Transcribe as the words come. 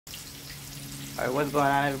Alright, what's going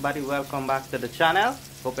on, everybody? Welcome back to the channel.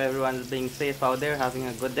 Hope everyone's being safe out there, having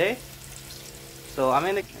a good day. So I'm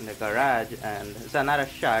in the garage, and it's another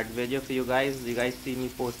short video for you guys. You guys see me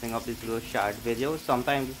posting up these little short videos.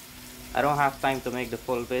 Sometimes I don't have time to make the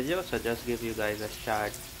full video, so just give you guys a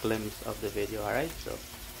short glimpse of the video. Alright, so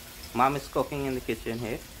mom is cooking in the kitchen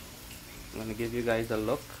here. I'm gonna give you guys a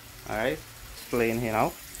look. Alright, it's plain here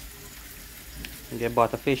now. You get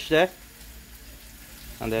butterfish there,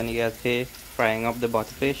 and then you get here frying up the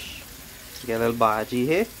butterfish. Get a little bhajee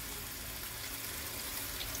here,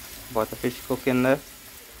 butterfish cooking there.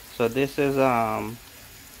 So this is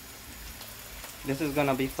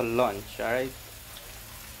gonna be for lunch. Alright,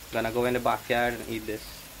 gonna go in the backyard and eat this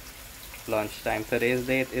lunchtime. Today's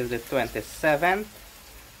date is the 27th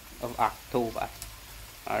of October.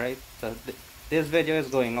 Alright, so this video is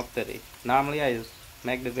going up today. Normally I just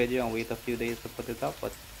make the video and wait a few days to put it up,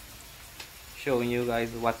 but showing you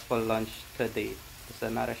guys what's for lunch today. It's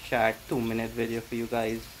another short 2-minute video for you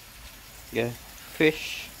guys. Yeah,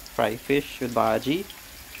 fish, fried fish with bhajee,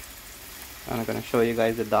 and I'm gonna show you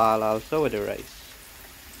guys the dal also with the rice.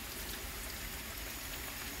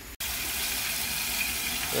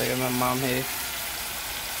 So I got my mom here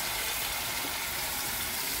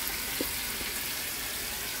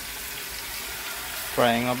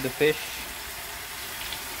frying up the fish.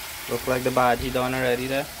 Look like the bhajee done already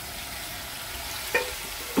there.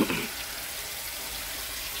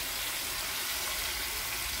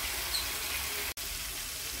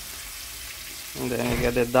 And then you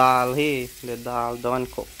get the dal here, the dal done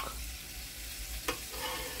cook.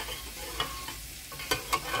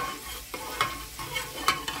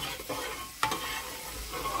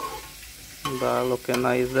 Dal looking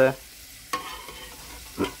nice there.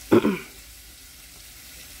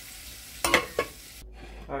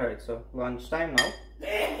 Alright, so lunchtime now.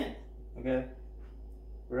 Okay,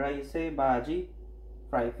 rice, bhajee,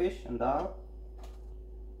 fried fish and dal.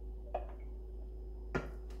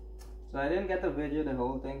 So I didn't get the video, the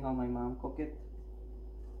whole thing, how my mom cook it.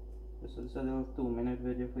 This is a little 2-minute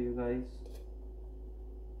video for you guys.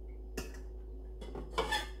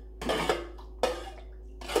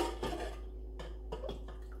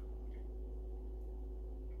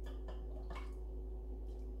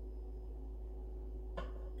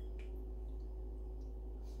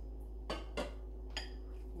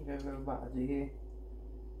 Get a little bhajee here.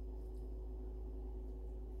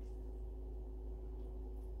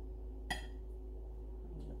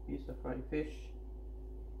 Piece of fried fish,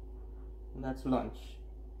 and that's lunch.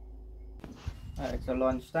 Alright, so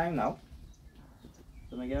lunchtime now.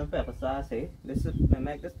 So I'm gonna get pepper sauce here. I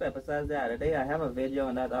make this pepper sauce the other day. I have a video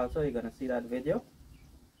on that also. You're gonna see that video.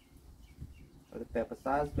 So the pepper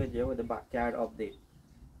sauce video with the backyard update.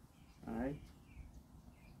 Alright,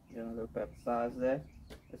 get a little pepper sauce there.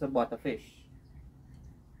 It's a butterfish.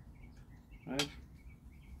 Alright,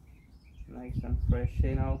 nice and fresh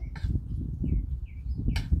here now.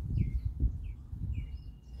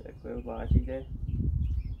 Little bhajee there.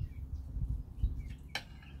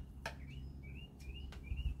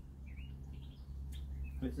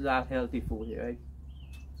 This is our healthy food here, right?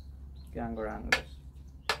 Can't go wrong with this.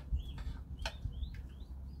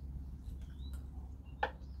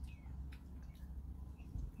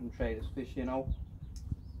 And try this fish, you know.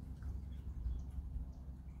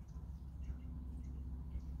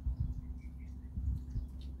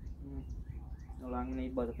 No longer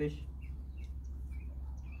need butterfish.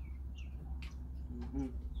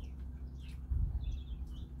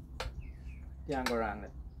 Can't go wrong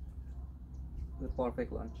there. The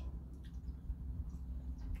perfect lunch.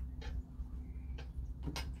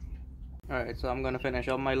 Alright, so I'm gonna finish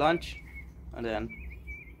up my lunch, and then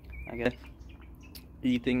I get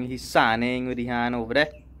eating his sarning with the hand over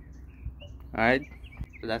there. Alright,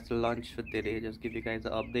 so that's the lunch for today. Just give you guys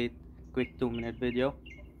an update, quick 2-minute video.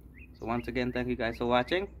 So once again, thank you guys for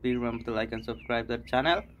watching. Please remember to like and subscribe to the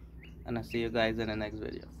channel, and I'll see you guys in the next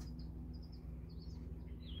video.